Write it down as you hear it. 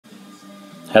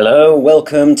Hello,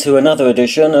 welcome to another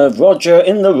edition of Roger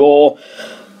in the Raw,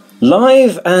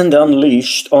 live and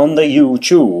unleashed on the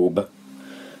YouTube.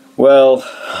 Well,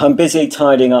 I'm busy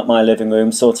tidying up my living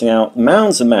room, sorting out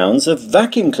mounds and mounds of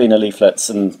vacuum cleaner leaflets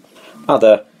and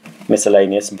other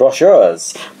miscellaneous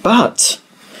brochures. But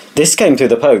this came through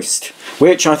the post,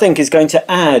 which I think is going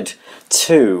to add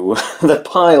to the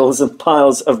piles and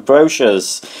piles of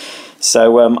brochures.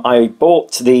 So I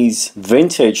bought these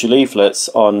vintage leaflets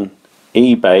on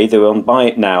eBay. They were on Buy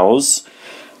It Nows,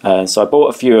 so I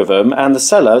bought a few of them, and the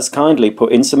sellers kindly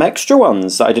put in some extra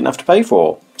ones that I didn't have to pay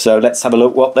for. So let's have a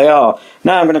look what they are.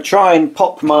 Now I'm going to try and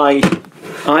pop my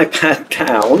iPad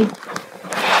down.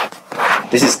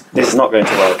 This is not going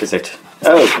to work, is it?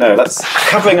 Oh no, that's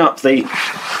covering up the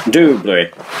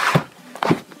doobly.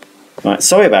 Right,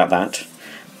 sorry about that.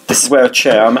 This is where a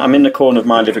chair, I'm in the corner of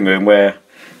my living room where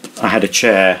I had a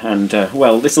chair, and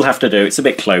well, this will have to do. It's a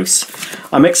bit close.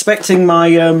 I'm expecting my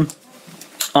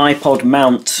iPad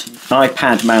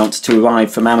mount to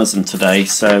arrive from Amazon today,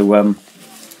 so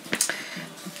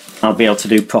I'll be able to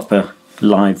do proper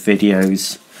live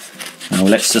videos. Now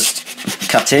let's just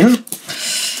cut in.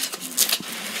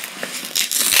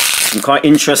 Some quite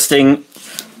interesting.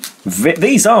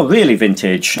 These are really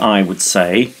vintage, I would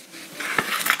say.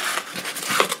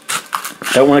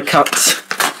 Don't want to cut.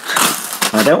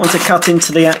 I don't want to cut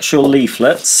into the actual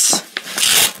leaflets.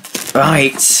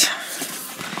 Right.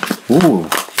 Ooh.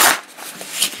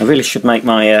 I really should make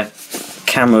my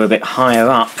camera a bit higher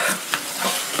up.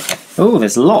 Oh,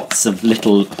 there's lots of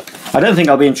little... I don't think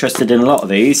I'll be interested in a lot of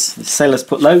these. The sellers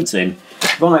put loads in.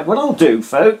 Right, what I'll do,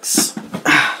 folks...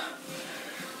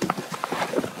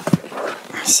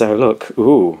 So, look.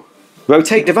 Ooh.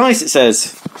 Rotate device, it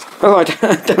says. Oh, I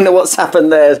don't know what's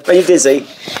happened there. Are you dizzy?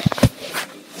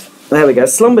 There we go,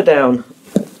 slumber down.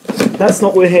 That's not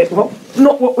what we're here.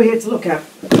 Not what we're here to look at.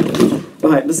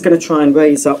 Right, I'm just going to try and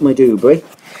raise up my doobly,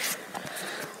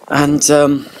 and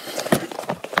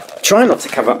try not to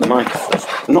cover up the microphone.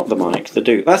 Not the mic, the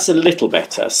doobly. That's a little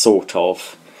better, sort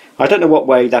of. I don't know what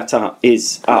way that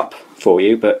is up for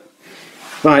you, but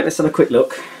right. Let's have a quick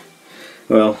look.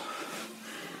 Well,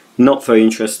 not very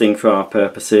interesting for our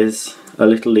purposes. A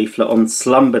little leaflet on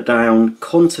slumber down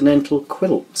continental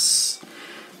quilts.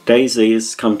 Daisy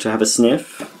has come to have a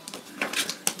sniff.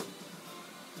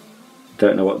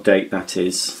 Don't know what date that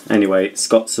is. Anyway, it's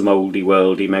got some oldie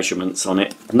worldy measurements on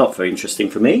it. Not very interesting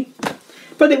for me,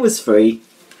 but it was free.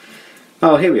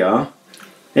 Oh, here we are.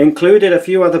 Included a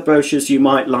few other brochures you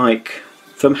might like.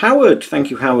 From Howard. Thank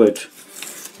you, Howard.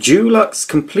 Dulux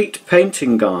Complete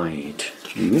Painting Guide.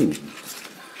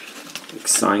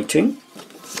 Exciting.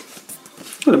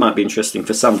 Well, it might be interesting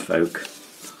for some folk.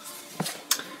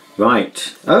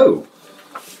 Right. Oh.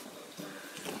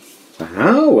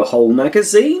 Wow, a whole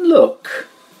magazine, look.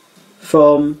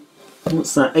 From,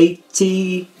 what's that,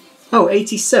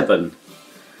 87.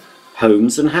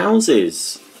 Homes and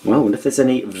Houses. Well, I wonder if there's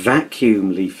any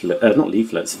vacuum vacuum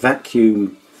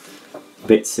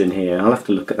bits in here. I'll have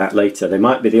to look at that later. There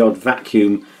might be the odd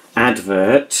vacuum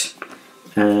advert.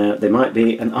 There might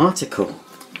be an article.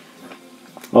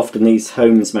 Often these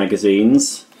homes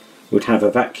magazines would have a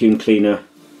vacuum cleaner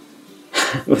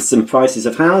with some prices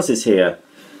of houses here.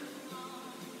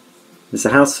 There's a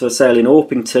house for sale in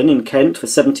Orpington in Kent for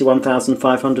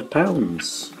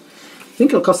 £71,500. I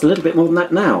think it'll cost a little bit more than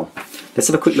that now. Let's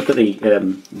have a quick look at the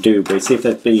doobly, see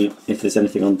if there's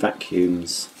anything on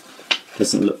vacuums.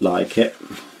 Doesn't look like it.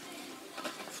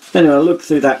 Anyway, I'll look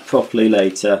through that properly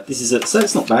later. This is so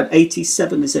it's not bad.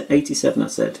 87, is it? 87, I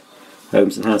said.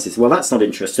 Homes and Houses. Well, that's not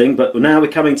interesting, but now we're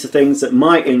coming to things that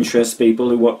might interest people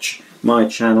who watch my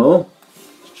channel.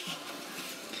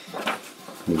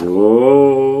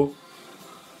 Whoa.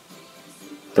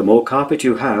 The more carpet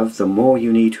you have, the more you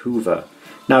need Hoover.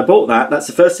 Now I bought that, that's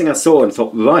the first thing I saw and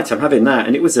thought, right, I'm having that,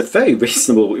 and it was a very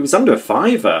reasonable, it was under a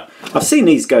 £5. I've seen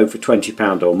these go for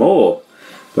 £20 or more,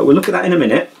 but we'll look at that in a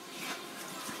minute.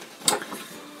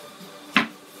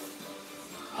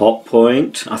 Hot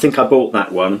Point, I think I bought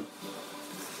that one.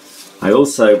 I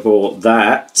also bought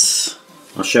that,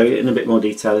 I'll show you in a bit more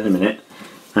detail in a minute,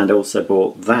 and also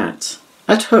bought that.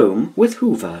 At Home with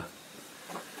Hoover.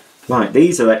 Right,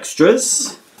 these are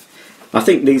extras. I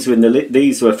think these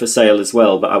were for sale as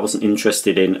well, but I wasn't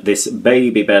interested in this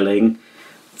baby belling.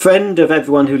 Friend of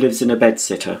everyone who lives in a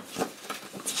bedsitter.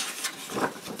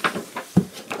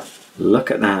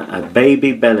 Look at that, a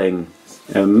baby belling.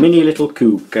 A mini little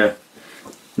cougar.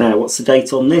 Now, what's the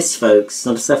date on this, folks?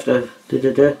 I'll just have to...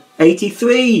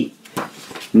 83!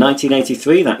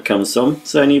 1983 that comes from.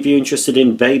 So any of you interested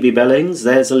in baby bellings,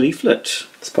 there's a leaflet.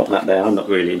 Let's pop that there, I'm not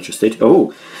really interested.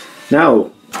 Oh,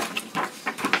 now,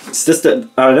 It's just that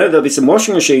I know there'll be some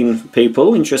washing machine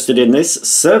people interested in this.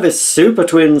 Service Super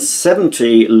Twin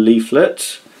 70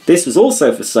 leaflet. This was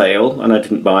also for sale, and I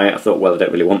didn't buy it. I thought, well, I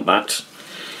don't really want that.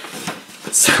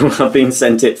 So I've been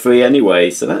sent it free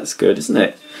anyway, so that's good, isn't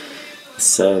it?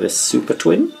 Service Super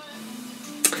Twin.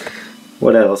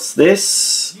 What else?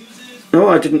 This. Oh,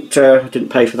 I didn't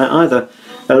pay for that either.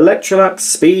 Electrolux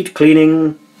Speed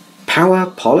Cleaning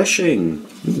Power Polishing.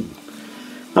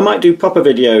 I might do proper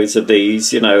videos of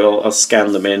these, you know, I'll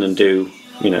scan them in and do,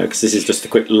 you know, because this is just a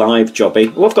quick live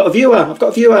jobby. Oh, I've got a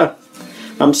viewer,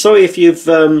 I'm sorry if you've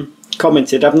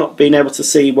commented, I've not been able to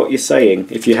see what you're saying,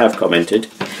 if you have commented.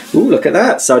 Ooh, look at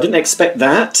that, so I didn't expect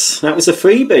that. That was a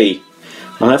freebie.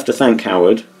 I have to thank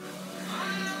Howard.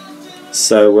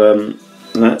 So,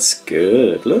 that's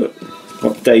good, look.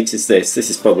 What date is this? This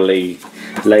is probably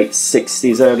late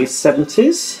 60s, early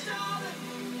 70s.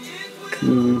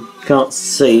 Can't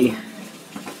see.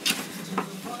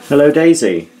 Hello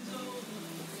Daisy.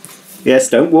 Yes,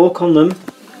 don't walk on them.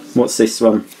 What's this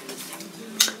one?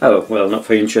 Oh, well, not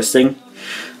very interesting.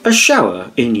 A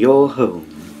shower in your home.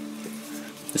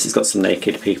 This has got some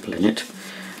naked people in it.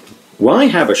 Why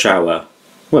have a shower?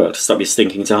 Well, to stop you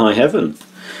stinking to high heaven.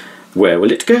 Where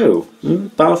will it go?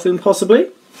 Bathroom,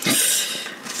 possibly?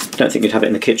 Don't think you'd have it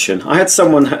in the kitchen. I had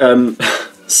someone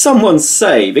someone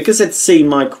say, because they'd seen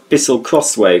my Bissell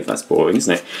Crosswave, that's boring,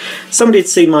 isn't it? Somebody had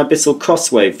seen my Bissell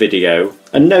Crosswave video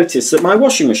and noticed that my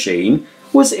washing machine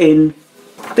was in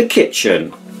the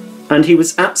kitchen, and he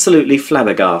was absolutely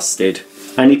flabbergasted,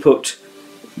 and he put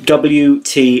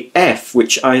WTF,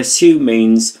 which I assume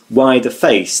means why the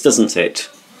face, doesn't it?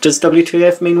 Does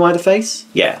WTF mean why the face?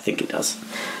 Yeah, I think it does.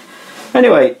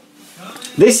 Anyway,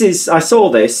 this is, I saw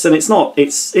this, and it's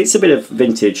a bit of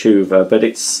vintage Hoover, but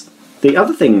it's the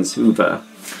other things Hoover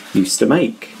used to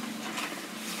make.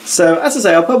 So, as I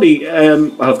say, I'll probably,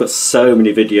 I've got so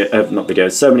many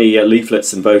so many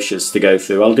leaflets and brochures to go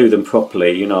through. I'll do them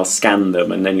properly, you know, I'll scan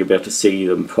them and then you'll be able to see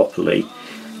them properly.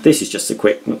 This is just a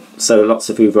quick, so lots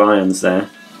of Hoover irons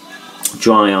there.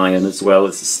 Dry iron as well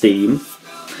as the steam.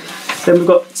 Then we've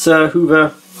got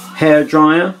Hoover hair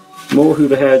dryer, more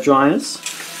Hoover hair dryers.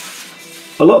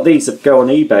 A lot of these go on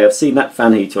eBay. I've seen that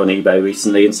fan heater on eBay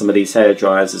recently, and some of these hair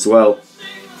dryers as well.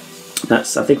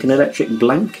 That's, I think, an electric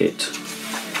blanket.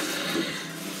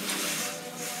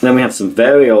 Then we have some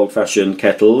very old-fashioned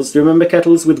kettles. Do you remember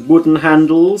kettles with wooden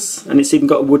handles? And it's even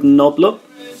got a wooden knob, look.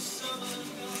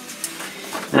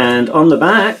 And on the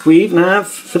back we even have,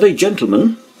 for the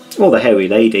gentleman, or the hairy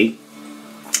lady,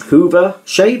 Hoover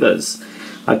shavers.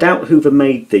 I doubt Hoover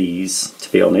made these,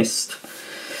 to be honest.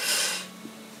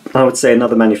 I would say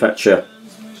another manufacturer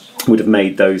would have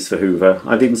made those for Hoover.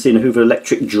 I've even seen a Hoover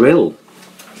electric drill.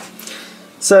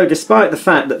 So despite the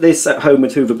fact that this At Home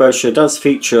with Hoover brochure does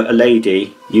feature a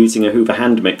lady using a Hoover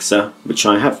hand mixer, which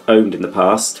I have owned in the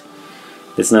past,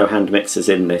 there's no hand mixers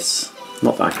in this.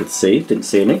 Not that I could see. Didn't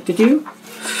see any. Did you?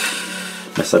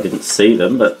 Yes, I didn't see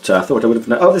them, but I thought I would have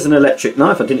known. Oh, there's an electric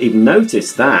knife. I didn't even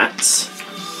notice that.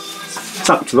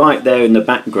 Tucked right there in the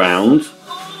background.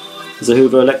 There's a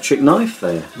Hoover electric knife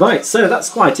there. Right, so that's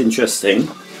quite interesting.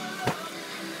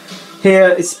 Here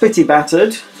it's pretty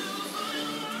battered.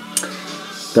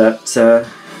 But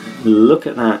look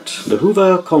at that. The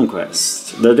Hoover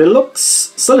Conquest. The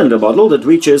deluxe cylinder model that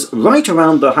reaches right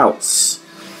around the house.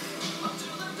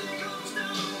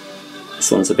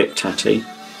 This one's a bit tatty.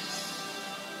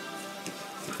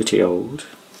 Pretty old.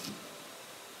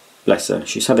 Bless her,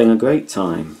 she's having a great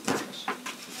time.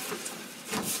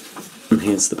 And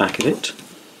here's the back of it.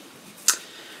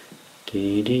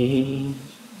 Dee-dee.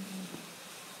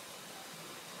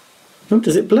 Oh,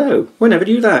 does it blow? Whenever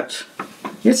do that?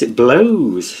 Yes, it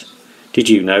blows. Did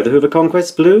you know the Hoover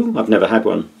Conquest blew? I've never had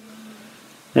one.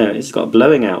 No, it's got a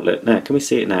blowing outlet. There, can we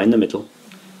see it now in the middle?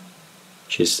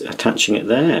 She's attaching it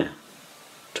there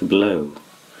to blow.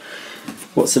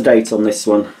 What's the date on this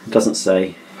one? It doesn't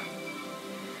say.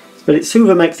 But it's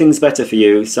Hoover Make Things Better For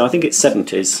You, so I think it's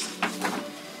 70s.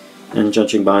 And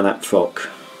judging by that frock,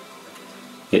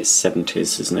 it's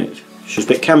 70s, isn't it? She's a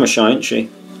bit camera shy, isn't she?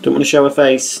 Don't want to show her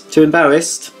face. Too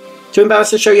embarrassed? Too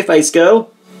embarrassed to show your face, girl?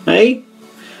 Hey?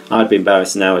 I'd be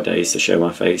embarrassed nowadays to show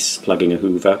my face plugging a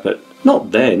Hoover, but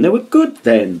not then. They were good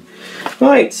then.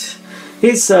 Right,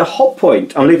 here's Hot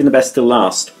Point. I'm leaving the best till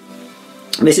last.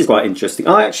 This is quite interesting.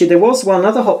 Oh, actually, there was one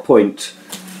other Hot Point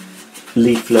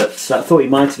leaflet that I thought he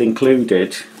might have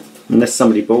included, unless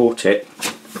somebody bought it.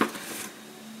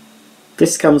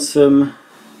 This comes from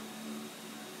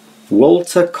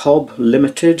Walter Cobb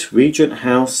Limited, Regent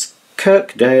House,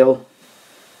 Kirkdale.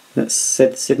 That's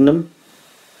Sydenham.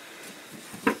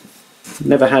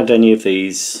 Never had any of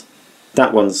these.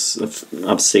 That one's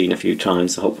I've seen a few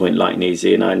times, the Hot Point Light and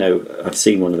Easy, and I know I've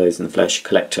seen one of those in the flesh.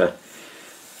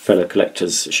 Fellow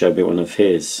collectors showed me one of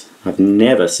his. I've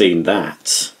never seen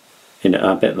that.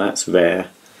 I bet that's rare.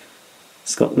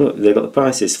 It's got, look, they've got the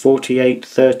prices,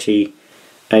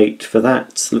 $48.38 for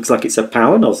that. Looks like it's a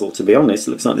power nozzle, to be honest.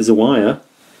 Looks like there's a wire.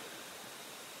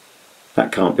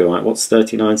 That can't be right. What's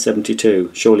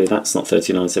 $39.72? Surely that's not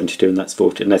 $39.72 and that's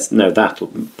 $40. Unless, no,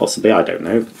 that'll possibly, I don't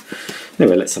know.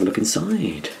 Anyway, let's have a look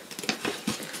inside.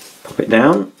 Pop it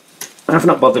down. I've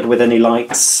not bothered with any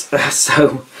lights.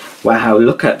 So, wow,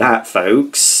 look at that,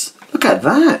 folks. Look at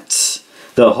that.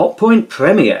 The Hot Point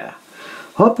Premier.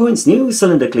 Hot Point's new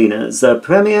cylinder cleaners, the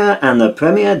Premier and the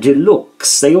Premier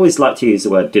Deluxe. They always like to use the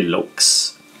word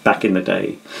deluxe back in the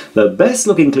day. The best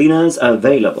looking cleaners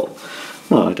available.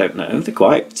 Well, I don't know. They're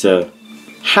quite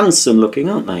handsome looking,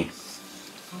 aren't they?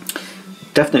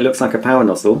 Definitely looks like a power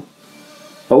nozzle.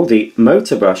 Oh, the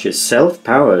motor brush is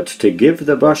self-powered to give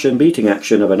the brush and beating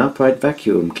action of an upright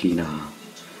vacuum cleaner.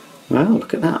 Wow,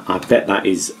 look at that. I bet that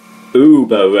is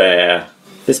uber rare.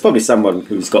 There's probably someone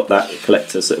who's got that,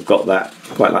 collectors that have got that.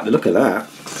 Quite like the look of that.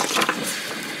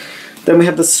 Then we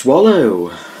have the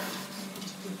Swallow.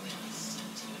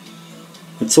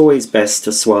 It's always best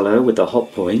to swallow with the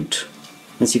Hot Point,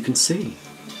 as you can see.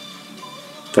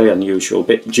 Very unusual,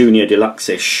 bit Junior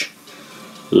Deluxe-ish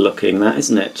looking that,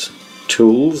 isn't it?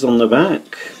 Tools on the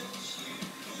back.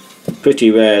 Pretty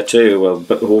rare too, well,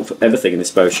 but everything in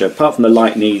this brochure, apart from the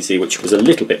Light and Easy, which was a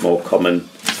little bit more common.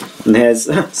 And here's,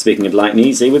 speaking of Light and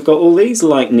Easy, we've got all these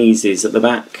Light and Easies at the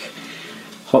back.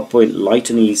 Hot Point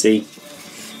Light and Easy.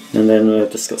 And then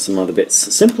we've just got some other bits.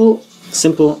 Simple,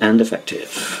 simple and effective.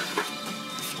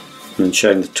 And then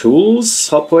showing the tools.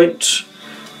 Hot Point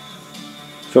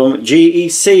from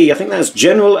GEC. I think that's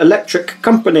General Electric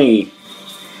Company.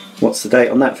 What's the date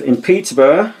on that? In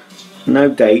Peterborough. No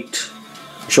date.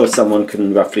 I'm sure someone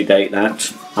can roughly date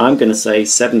that. I'm going to say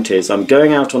 70s. I'm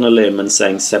going out on a limb and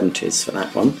saying 70s for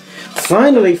that one.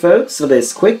 Finally, folks, for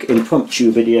this quick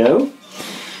impromptu video,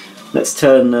 let's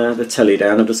turn the telly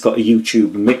down. I've just got a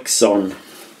YouTube mix on.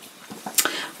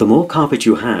 The more carpet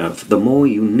you have, the more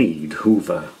you need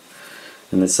Hoover.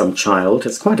 And there's some child.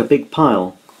 It's quite a big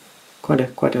pile. Quite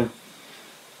a.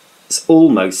 It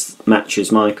almost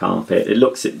matches my carpet. It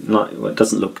looks like, well, it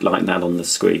doesn't look like that on the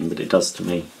screen, but it does to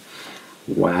me.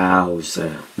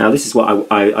 Wowza. Now this is what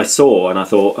I saw and I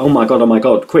thought, oh my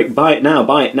god, quick, buy it now,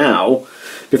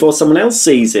 before someone else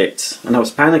sees it. And I was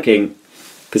panicking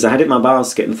because I had it in my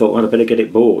basket and thought, well, I better get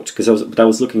it bought, because I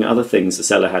was looking at other things the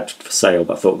seller had for sale,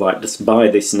 but I thought, right, just buy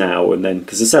this now, and then,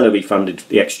 because the seller refunded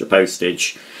the extra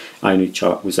postage, I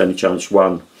was only charged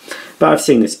 £1. But I've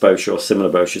seen this brochure, or similar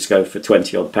brochures, go for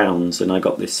 £20 odd, and I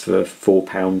got this for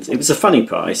 £4. It was a funny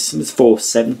price, it was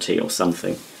 $4.70 or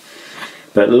something.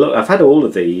 But look, I've had all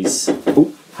of these.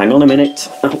 Oh, hang on a minute.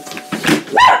 Oh.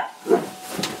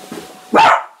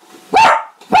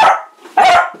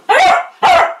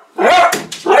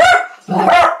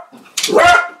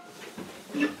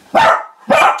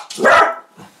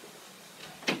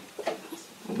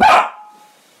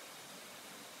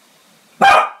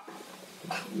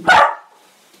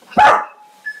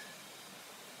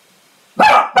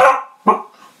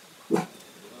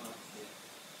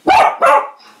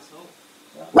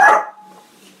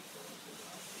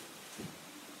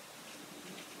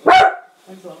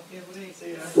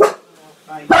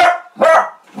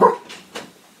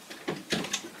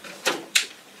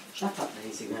 Shut up,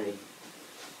 Daisy May.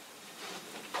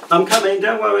 I'm coming,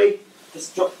 don't worry.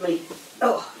 Just dropped me.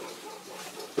 Oh.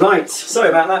 Right, sorry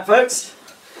about that, folks.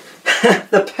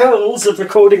 The perils of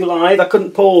recording live, I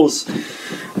couldn't pause.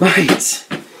 Right,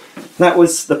 that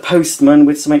was the postman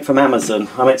with something from Amazon.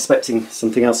 I'm expecting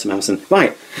something else from Amazon.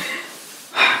 Right,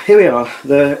 here we are,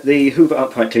 the Hoover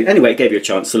upright cleaner. Anyway, it gave you a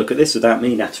chance to look at this without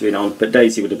me nattering on, but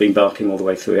Daisy would have been barking all the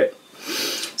way through it.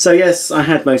 So yes, I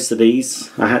had most of these.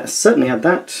 I certainly had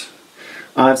that.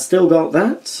 I've still got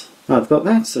that. I've got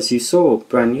that, as you saw,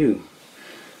 brand new.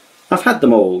 I've had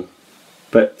them all,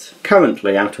 but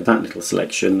currently out of that little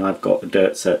selection I've got a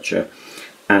Dirt Searcher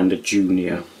and a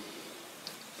Junior.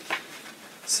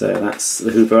 So that's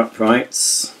the Hoover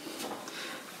uprights.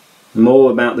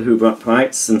 More about the Hoover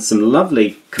uprights and some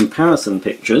lovely comparison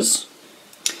pictures.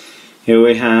 Here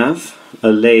we have a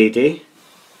lady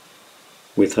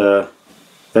with her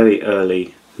very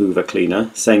early Hoover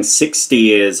cleaner saying 60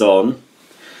 years on,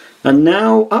 and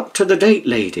now up to the date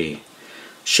lady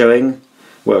showing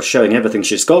everything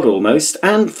she's got almost,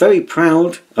 and very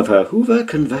proud of her Hoover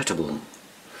convertible.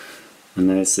 And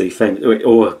there's the famous,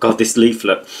 oh god, this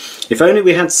leaflet. If only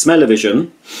we had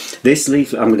smell-o-vision. This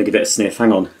leaflet, I'm going to give it a sniff,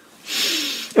 hang on.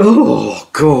 Oh,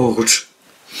 God.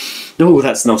 Oh,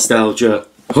 that's nostalgia.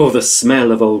 Oh, the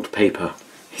smell of old paper.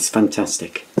 It's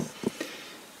fantastic.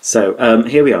 So,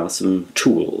 here we are, some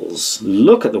tools.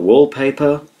 Look at the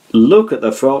wallpaper. Look at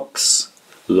the frocks.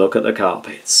 Look at the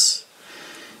carpets.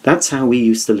 That's how we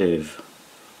used to live.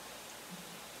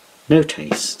 No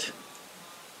taste.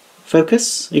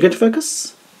 Focus? Are you going to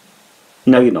focus?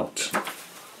 No, you're not.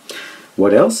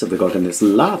 What else have we got in this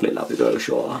lovely, lovely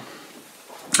brochure?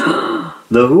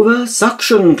 The Hoover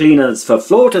suction cleaners for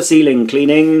floor-to-ceiling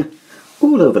cleaning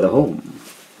all over the home.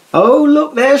 Oh,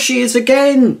 look, there she is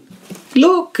again.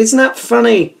 Look, isn't that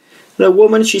funny? The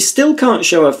woman, she still can't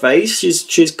show her face.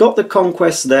 She's got the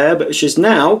conquest there, but she's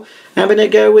now having a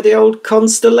go with the old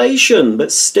constellation.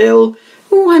 But still,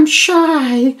 oh, I'm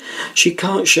shy. She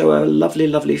can't show her lovely,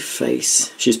 lovely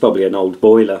face. She's probably an old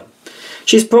boiler.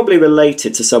 She's probably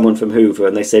related to someone from Hoover,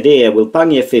 and they said, here, we'll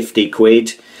bung you 50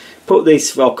 quid. Put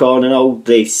this frock on and hold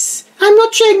this. I'm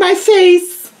not showing my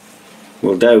face.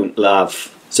 Well, don't,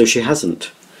 love. So she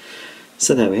hasn't.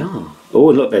 So there we are. Oh,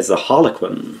 look, there's the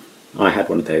Harlequin. I had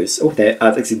one of those. Oh, there,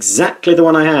 that's exactly the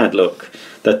one I had, look.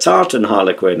 The tartan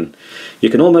Harlequin. You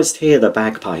can almost hear the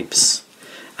bagpipes.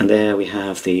 And there we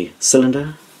have the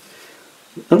cylinder.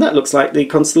 And that looks like the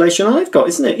constellation I've got,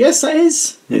 isn't it? Yes, that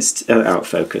is. It's out of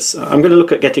focus. I'm going to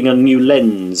look at getting a new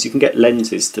lens. You can get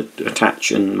lenses to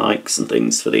attach and mics and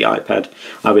things for the iPad.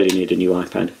 I really need a new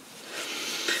iPad.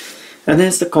 And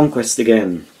there's the Conquest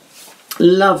again.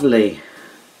 Lovely.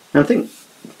 And I think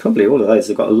probably all of those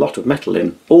have got a lot of metal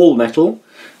in. All metal.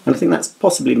 And I think that's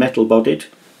possibly metal bodied.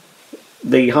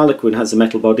 The Harlequin has a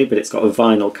metal body, but it's got a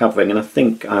vinyl covering. And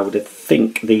I would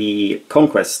think the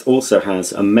Conquest also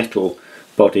has a metal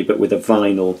body, but with a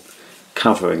vinyl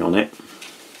covering on it.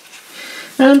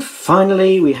 And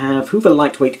finally we have Hoover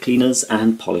lightweight cleaners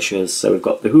and polishers. So we've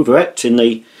got the Hooverette in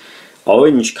the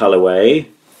orange colourway,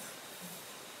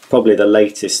 probably the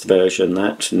latest version,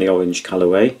 that in the orange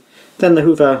colourway. Then the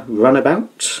Hoover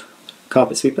runabout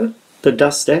carpet sweeper, the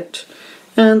dustette,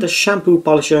 and the shampoo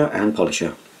polisher and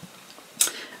polisher.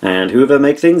 And Hoover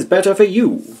make things better for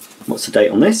you. What's the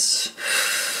date on this?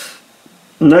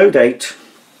 No date.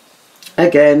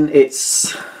 Again,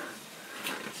 it's,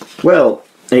 well,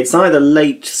 it's either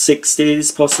late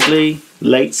 60s, possibly,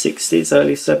 late 60s,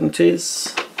 early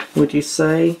 70s, would you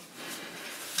say?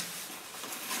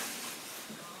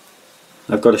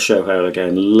 I've got to show her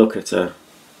again, look at her.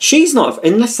 She's not,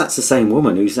 unless that's the same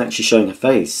woman who's actually showing her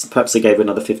face. Perhaps they gave her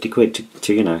another 50 quid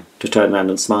to you know, to turn around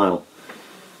and smile.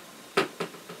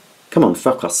 Come on,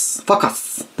 focus,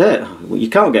 focus! There, you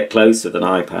can't get close with an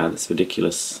iPad, it's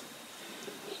ridiculous.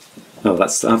 Oh,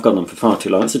 I've gone on for far too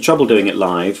long. It's the trouble doing it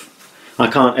live. I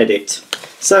can't edit.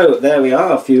 So, there we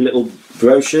are, a few little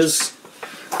brochures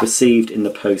received in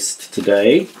the post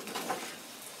today.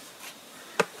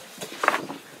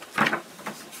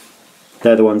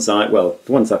 They're the ones the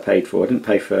ones I paid for. I didn't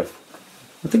pay for,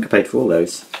 I think I paid for all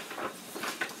those.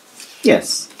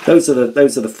 Yes, those are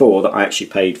the 4 that I actually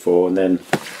paid for, and then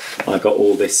I got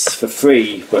all this for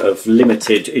free, but of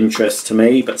limited interest to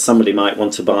me, but somebody might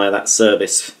want to buy that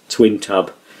service twin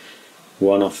tub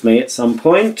one off me at some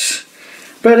point.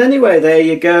 But anyway, there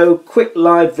you go, quick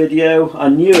live video. I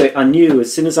knew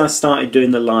as soon as I started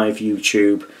doing the live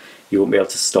YouTube, you won't be able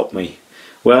to stop me.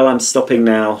 Well, I'm stopping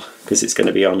now, because it's going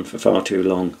to be on for far too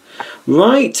long.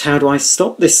 Right, how do I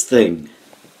stop this thing?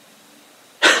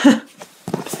 How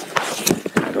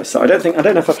do I start? I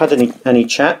don't know if I've had any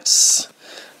chats.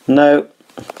 No,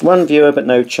 one viewer but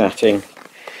no chatting.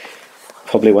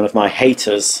 Probably one of my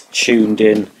haters tuned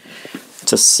in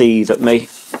to see that me.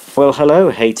 Well,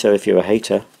 hello hater if you're a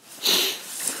hater.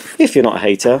 If you're not a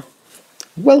hater,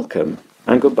 welcome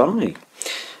and goodbye.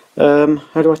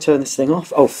 How do I turn this thing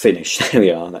off? Oh, finish. There we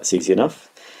are, that's easy enough.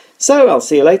 So I'll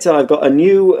see you later. I've got a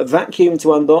new vacuum to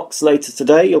unbox later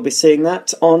today. You'll be seeing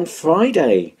that on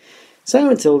Friday. So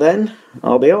until then,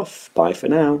 I'll be off. Bye for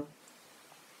now.